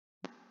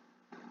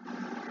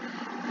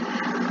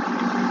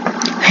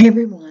Hey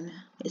everyone,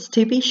 it's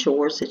TB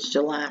Shores. It's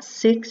July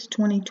 6,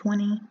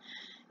 2020.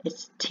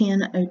 It's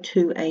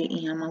 10:02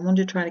 a.m. I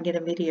wanted to try to get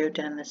a video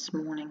done this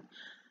morning.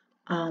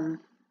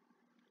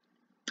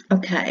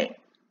 Okay,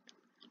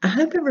 I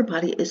hope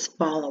everybody is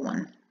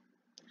following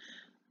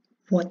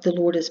what the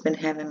Lord has been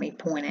having me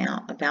point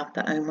out about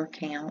the Omer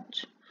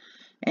count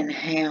and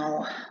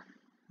how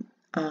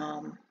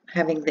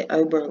having the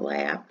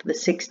overlap, the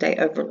 6-day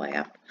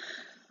overlap,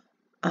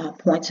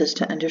 points us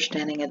to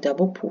understanding a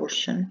double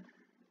portion.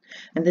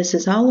 And this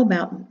is all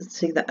about,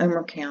 see, the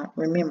Omer count,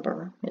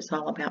 remember, is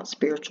all about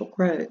spiritual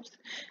growth.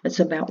 It's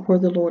about where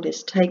the Lord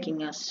is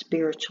taking us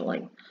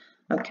spiritually,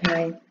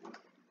 okay?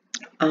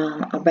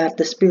 About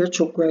the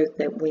spiritual growth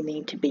that we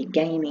need to be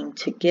gaining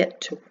to get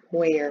to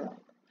where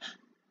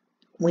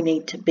we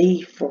need to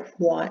be for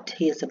what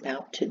He is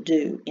about to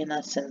do in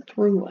us and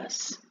through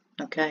us,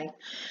 okay?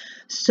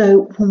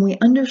 So when we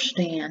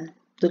understand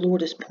the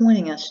Lord is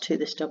pointing us to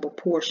this double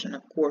portion,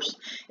 of course,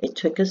 it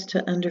took us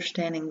to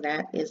understanding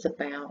that is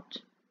about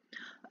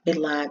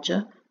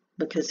Elijah,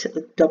 because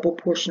the double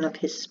portion of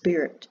his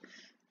spirit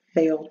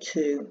fell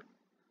to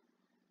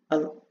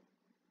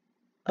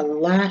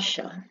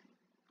Elisha.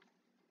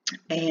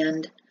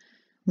 And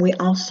we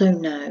also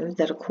know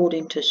that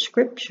according to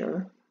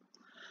Scripture,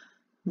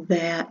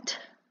 that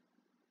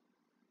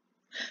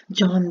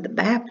John the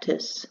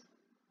Baptist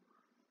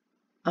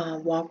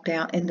walked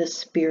out in the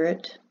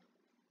spirit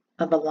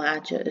of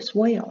Elijah as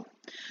well.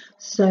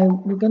 So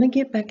we're going to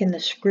get back in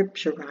the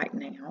Scripture right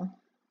now,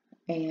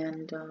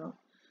 and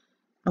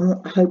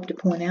I hope to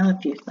point out a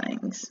few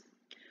things.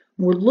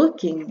 We're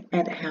looking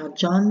at how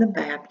John the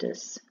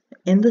Baptist,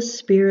 in the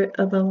spirit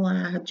of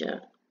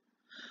Elijah,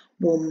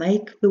 will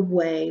make the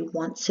way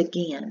once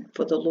again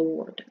for the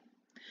Lord.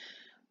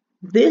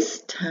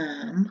 This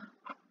time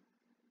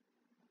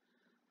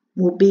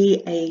will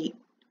be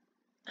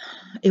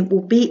it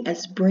will be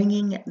as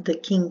bringing the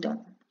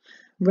kingdom.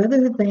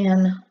 Rather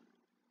than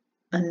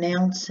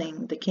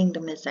announcing the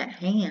kingdom is at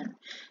hand,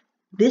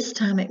 this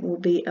time it will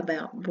be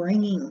about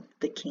bringing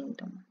the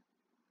kingdom.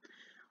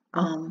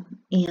 Let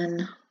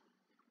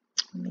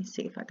me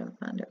see if I can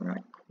find it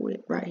right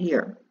quick, right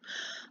here.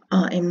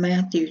 In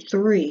Matthew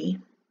 3,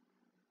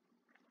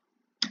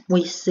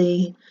 we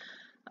see,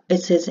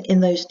 it says,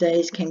 in those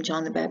days came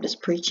John the Baptist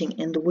preaching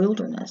in the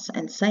wilderness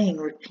and saying,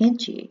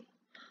 repent ye,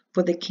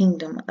 for the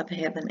kingdom of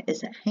heaven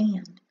is at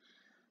hand.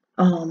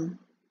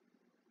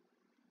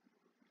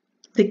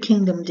 The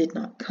kingdom did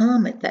not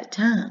come at that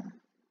time.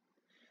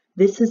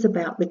 This is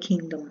about the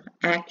kingdom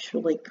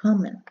actually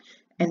coming.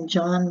 And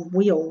John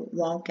will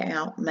walk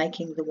out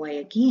making the way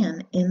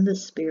again in the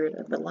spirit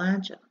of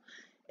Elijah.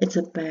 It's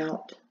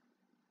about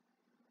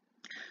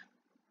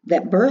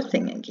that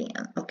birthing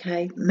again,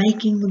 okay?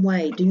 Making the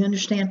way. Do you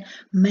understand?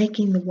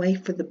 Making the way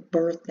for the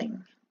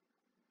birthing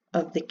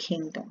of the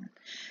kingdom.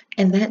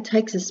 And that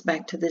takes us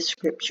back to this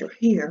scripture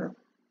here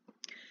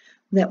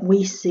that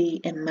we see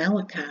in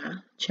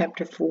Malachi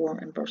chapter 4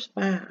 and verse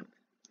 5,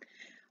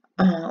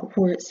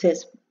 where it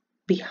says,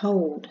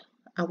 behold,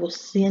 I will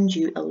send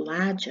you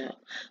Elijah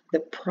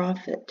the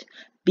prophet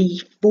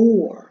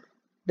before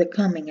the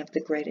coming of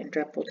the great and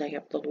dreadful day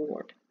of the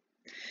Lord.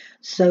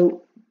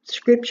 So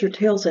Scripture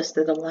tells us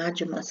that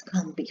Elijah must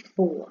come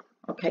before,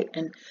 okay,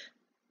 and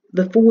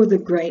before the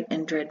great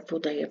and dreadful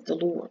day of the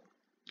Lord.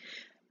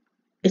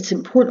 It's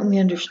important we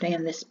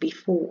understand this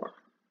before,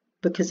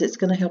 because it's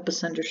going to help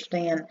us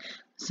understand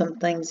some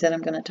things that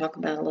I'm going to talk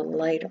about a little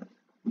later.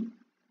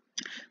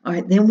 All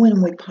right, then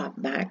when we pop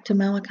back to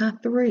Malachi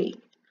 3,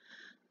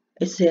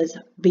 it says,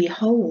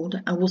 behold,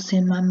 I will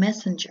send my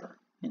messenger,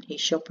 and he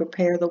shall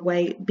prepare the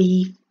way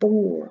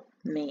before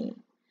me.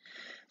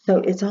 So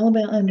it's all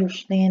about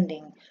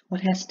understanding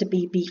what has to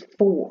be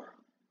before,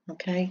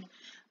 okay?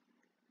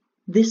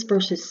 This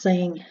verse is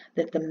saying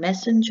that the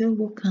messenger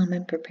will come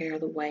and prepare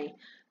the way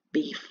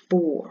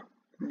before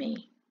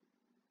me.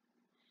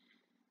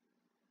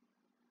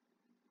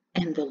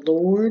 And the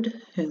Lord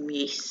whom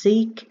ye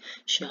seek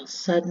shall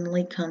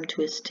suddenly come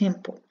to his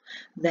temple.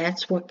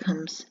 That's what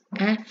comes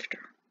after.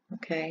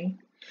 Okay,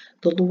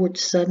 the Lord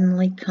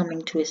suddenly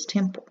coming to his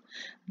temple.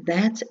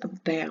 That's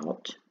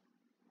about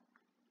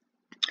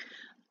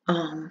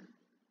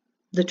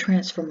the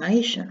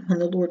transformation when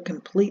the Lord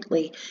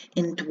completely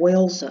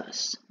indwells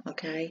us.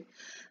 Okay,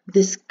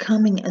 this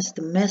coming as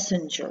the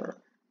messenger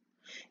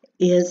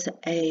is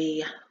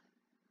a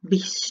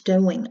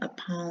bestowing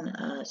upon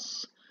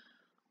us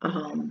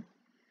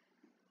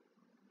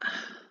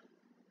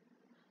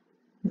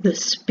the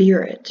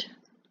spirit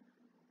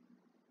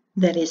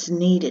that is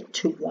needed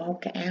to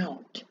walk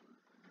out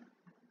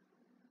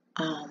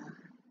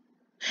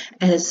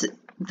as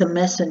the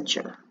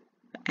messenger,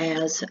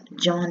 as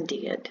John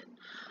did.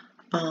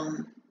 I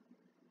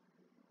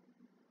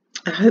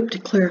hope to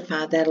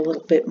clarify that a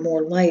little bit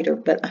more later,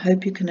 but I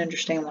hope you can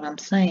understand what I'm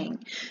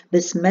saying.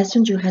 This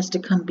messenger has to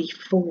come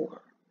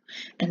before,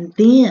 and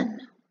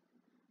then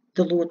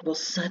the Lord will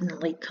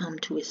suddenly come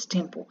to his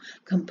temple,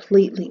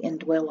 completely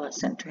indwell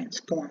us and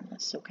transform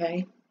us,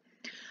 okay?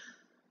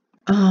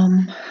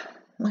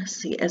 Let's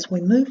see, as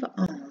we move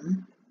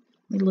on,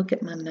 me look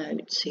at my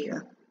notes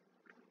here.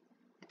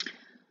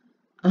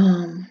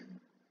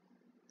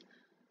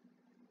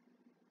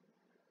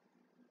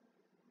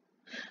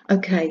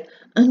 Okay,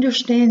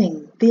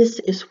 understanding this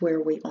is where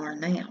we are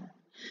now.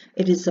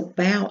 It is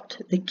about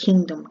the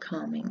kingdom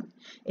coming.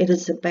 It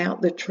is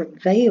about the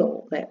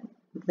travail that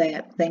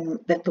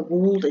the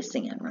world is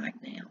in right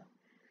now,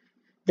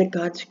 that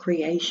God's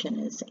creation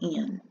is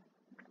in.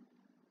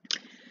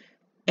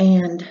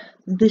 And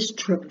this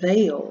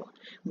travail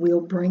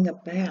will bring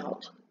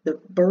about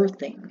the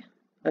birthing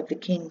of the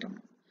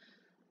kingdom.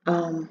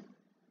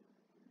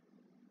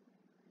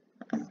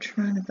 I'm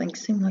trying to think,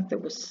 seemed like there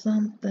was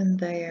something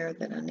there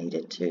that I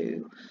needed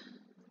to,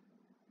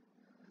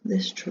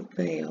 this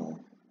travail.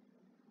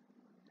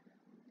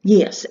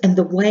 Yes, and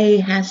the way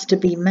has to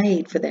be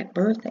made for that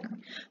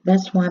birthing.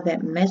 That's why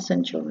that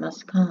messenger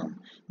must come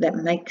that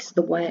makes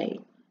the way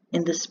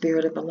in the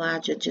spirit of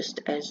Elijah,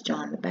 just as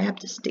John the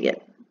Baptist did.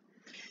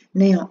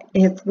 Now,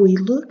 if we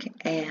look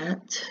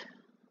at,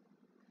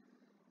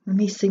 let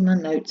me see my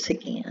notes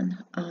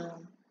again.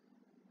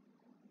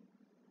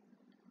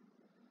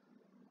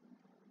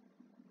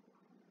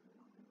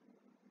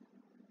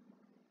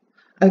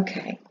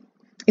 Okay,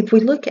 if we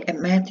look at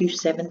Matthew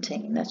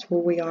 17, that's where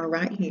we are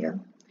right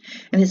here.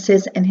 And it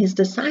says, and his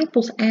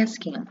disciples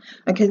asked him.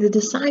 Okay, the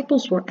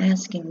disciples were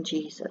asking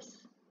Jesus,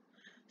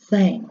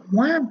 saying,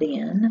 why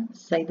then,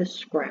 say the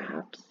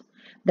scribes,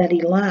 that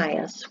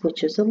Elias,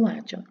 which is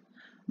Elijah,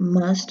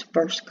 must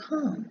first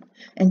come?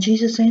 And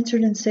Jesus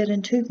answered and said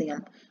unto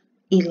them,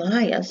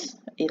 Elias,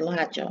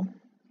 Elijah,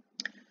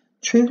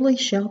 truly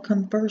shall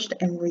come first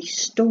and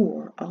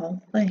restore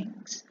all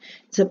things.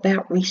 It's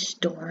about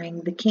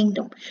restoring the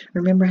kingdom.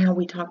 Remember how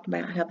we talked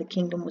about how the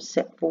kingdom was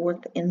set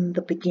forth in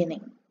the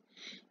beginning.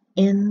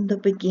 In the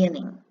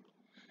beginning.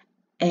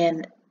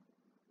 And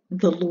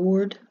the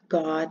Lord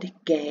God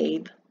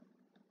gave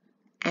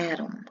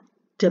Adam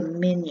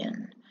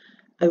dominion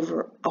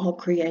over all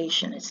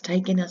creation. It's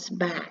taking us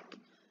back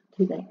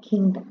to that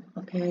kingdom,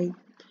 okay?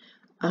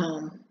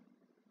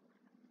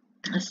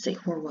 Let's see,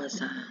 where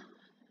was I?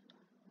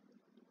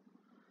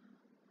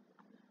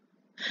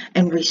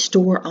 And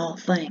restore all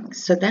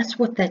things. So that's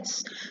what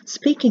that's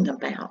speaking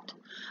about.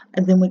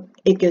 And then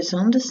it goes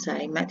on to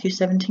say, Matthew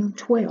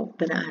 17:12,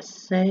 but I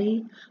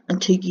say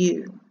unto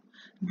you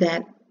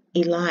that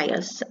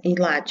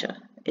Elijah,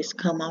 is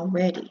come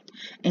already,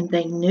 and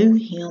they knew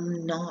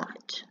him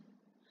not,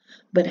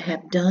 but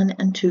have done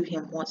unto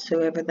him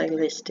whatsoever they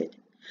listed.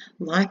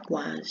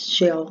 Likewise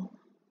shall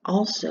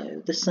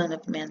also the Son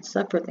of Man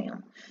suffer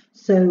them.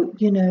 So,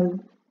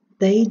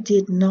 they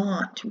did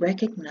not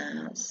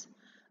recognize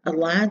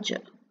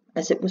Elijah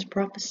as it was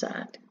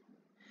prophesied.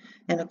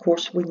 And of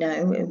course we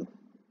know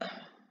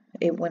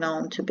it went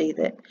on to be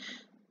that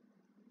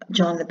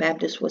John the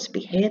Baptist was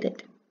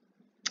beheaded.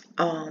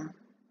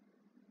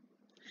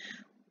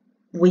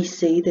 We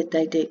see that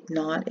they did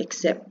not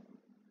accept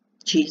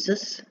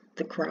Jesus,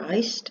 the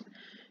Christ,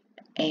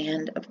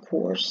 and of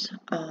course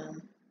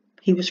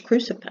he was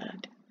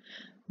crucified.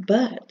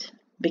 But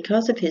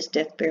because of his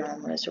death, burial,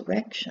 and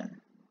resurrection,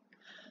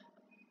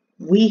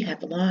 we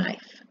have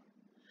life.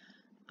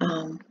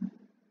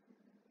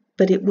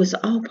 But it was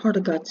all part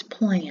of God's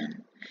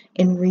plan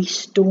in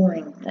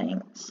restoring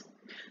things.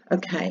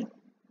 Okay.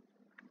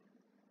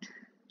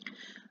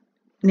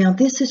 Now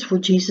this is where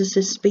Jesus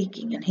is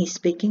speaking, and he's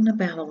speaking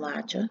about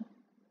Elijah.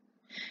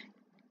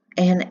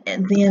 And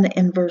then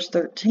in verse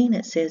 13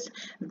 it says,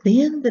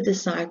 then the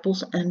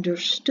disciples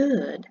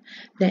understood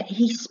that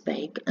he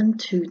spake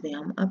unto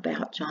them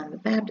about John the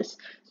Baptist.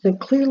 So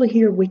clearly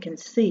here we can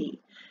see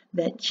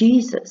that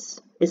Jesus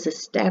is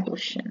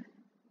establishing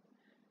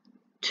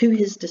to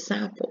his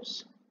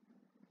disciples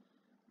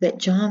that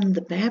John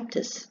the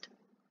Baptist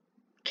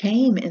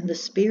came in the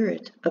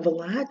spirit of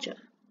Elijah.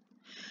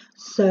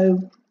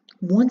 So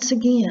once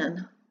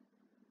again,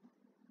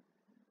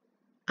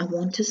 I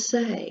want to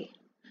say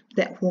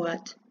that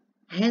what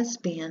has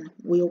been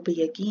will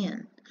be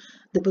again.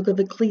 The book of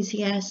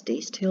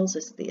Ecclesiastes tells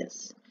us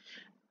this.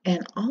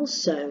 And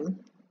also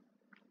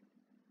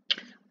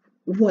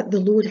what the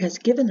Lord has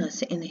given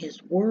us in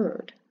his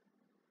word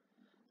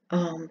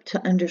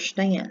to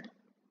understand.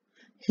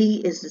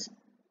 He is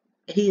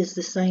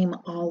the same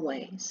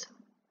always.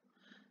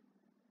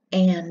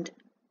 And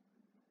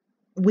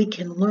we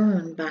can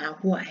learn by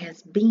what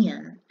has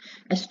been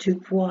as to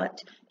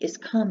what is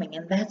coming.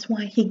 And that's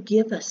why he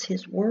gave us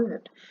his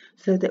word,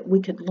 so that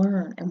we could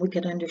learn and we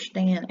could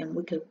understand and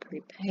we could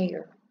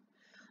prepare.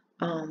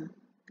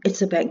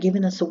 It's about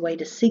giving us a way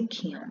to seek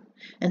him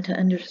and to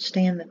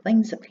understand the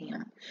things of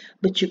him.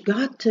 But you've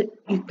got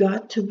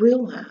to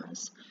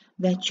realize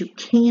that you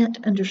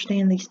can't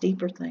understand these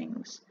deeper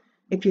things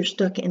if you're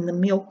stuck in the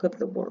milk of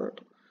the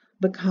word.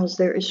 Because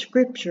there is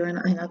scripture,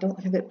 and I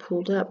don't have it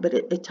pulled up, but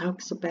it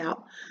talks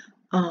about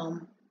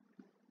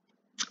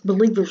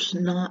believers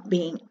not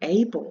being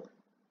able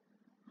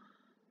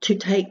to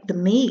take the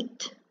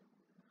meat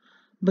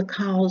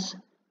because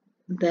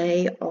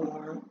they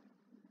are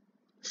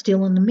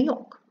still in the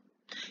milk.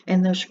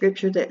 And there's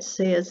scripture that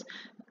says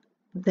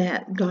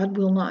that God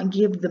will not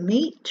give the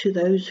meat to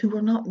those who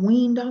are not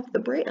weaned off the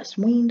breast,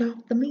 weaned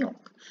off the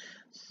milk.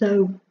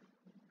 So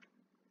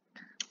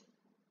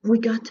we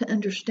got to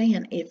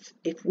understand,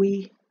 if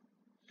we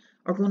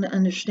are going to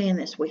understand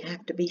this, we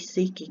have to be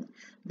seeking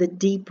the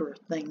deeper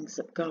things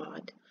of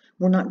God.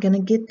 We're not going to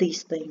get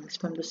these things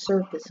from the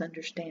surface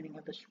understanding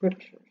of the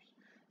scriptures.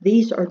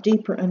 These are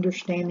deeper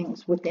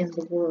understandings within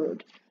the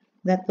Word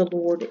that the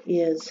Lord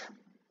is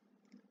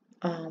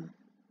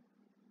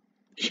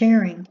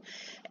sharing.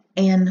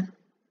 And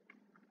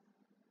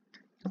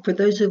for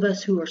those of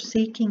us who are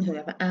seeking, who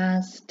have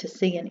eyes to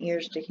see and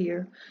ears to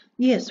hear,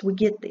 yes, we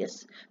get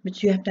this.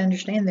 But you have to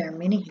understand there are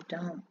many who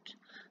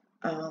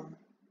don't.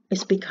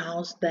 It's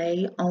because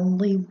they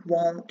only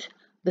want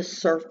the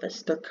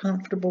surface. They're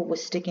comfortable with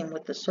sticking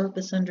with the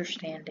surface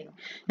understanding,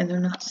 and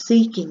they're not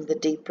seeking the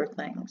deeper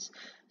things.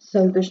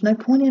 So there's no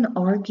point in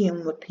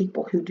arguing with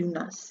people who do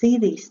not see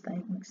these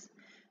things,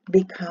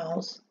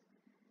 because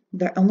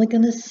they're only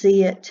going to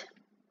see it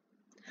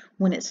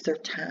when it's their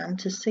time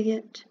to see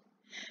it,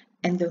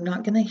 and they're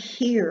not going to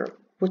hear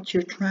what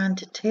you're trying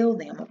to tell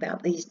them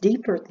about these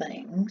deeper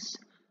things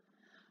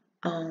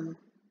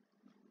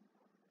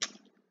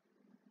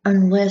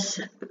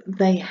unless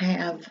they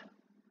have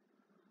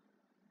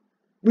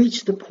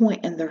reached the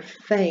point in their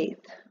faith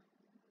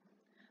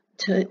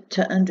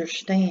to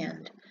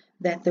understand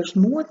that there's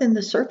more than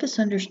the surface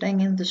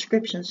understanding of the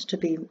scriptures to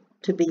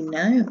be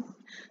known,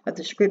 of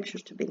the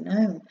scriptures to be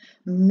known.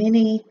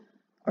 Many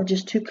are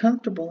just too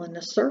comfortable in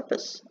the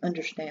surface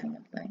understanding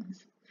of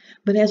things.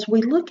 But as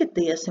we look at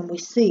this and we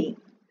see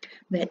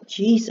that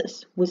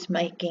Jesus was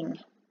making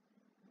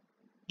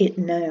it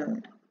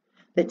known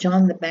that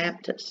John the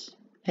Baptist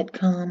had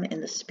come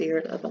in the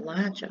spirit of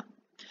Elijah,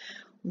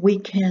 we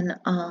can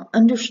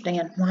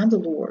understand why the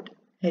Lord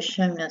has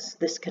shown us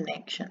this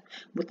connection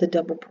with the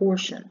double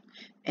portion,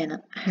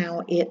 and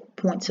how it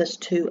points us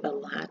to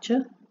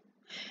Elijah,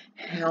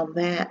 how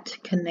that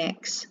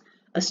connects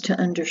us to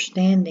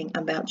understanding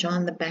about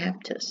John the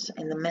Baptist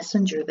and the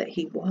messenger that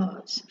he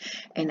was,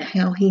 and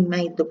how he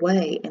made the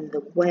way, and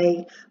the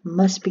way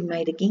must be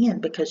made again,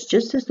 because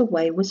just as the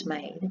way was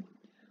made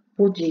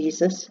for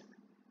Jesus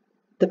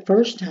the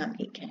first time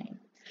he came,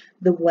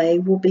 the way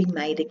will be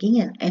made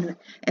again.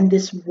 And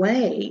this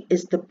way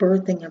is the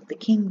birthing of the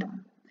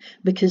kingdom,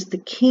 because the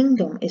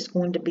kingdom is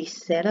going to be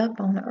set up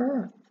on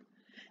earth,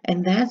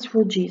 and that's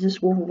where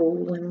Jesus will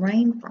rule and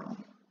reign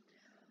from.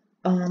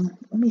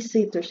 Let me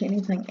see if there's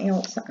anything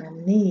else I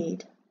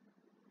need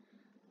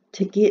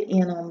to get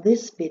in on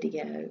this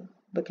video,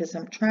 because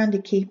I'm trying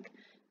to keep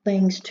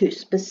things to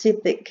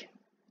specific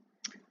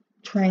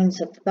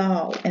trains of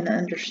thought and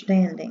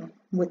understanding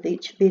with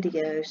each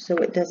video, so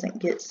it doesn't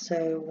get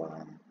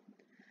so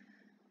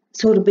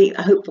it'll be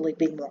hopefully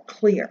be more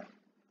clear.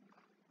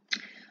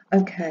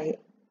 Okay,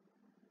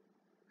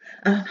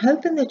 I'm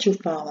hoping that you're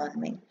following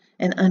me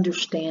and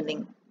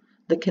understanding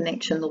the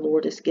connection the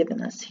Lord has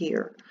given us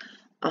here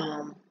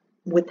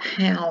with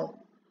how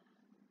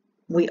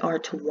we are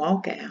to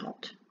walk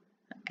out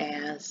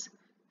as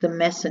the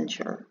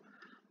messenger,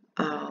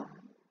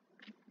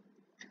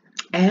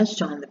 as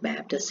John the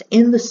Baptist,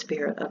 in the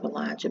spirit of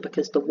Elijah,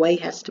 because the way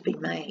has to be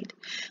made.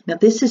 Now,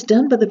 this is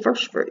done by the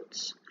first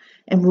fruits,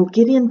 and we'll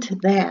get into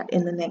that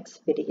in the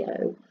next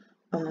video.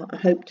 I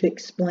hope to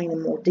explain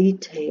in more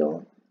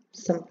detail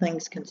some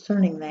things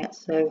concerning that,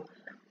 so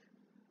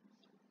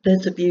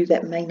those of you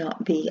that may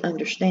not be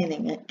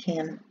understanding it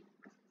can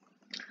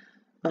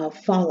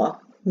follow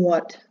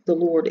what the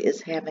Lord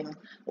is having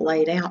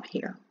laid out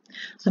here.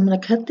 So I'm going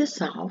to cut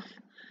this off,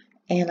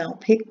 and I'll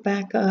pick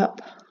back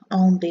up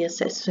on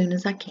this as soon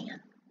as I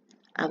can.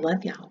 I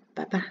love y'all.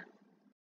 Bye-bye.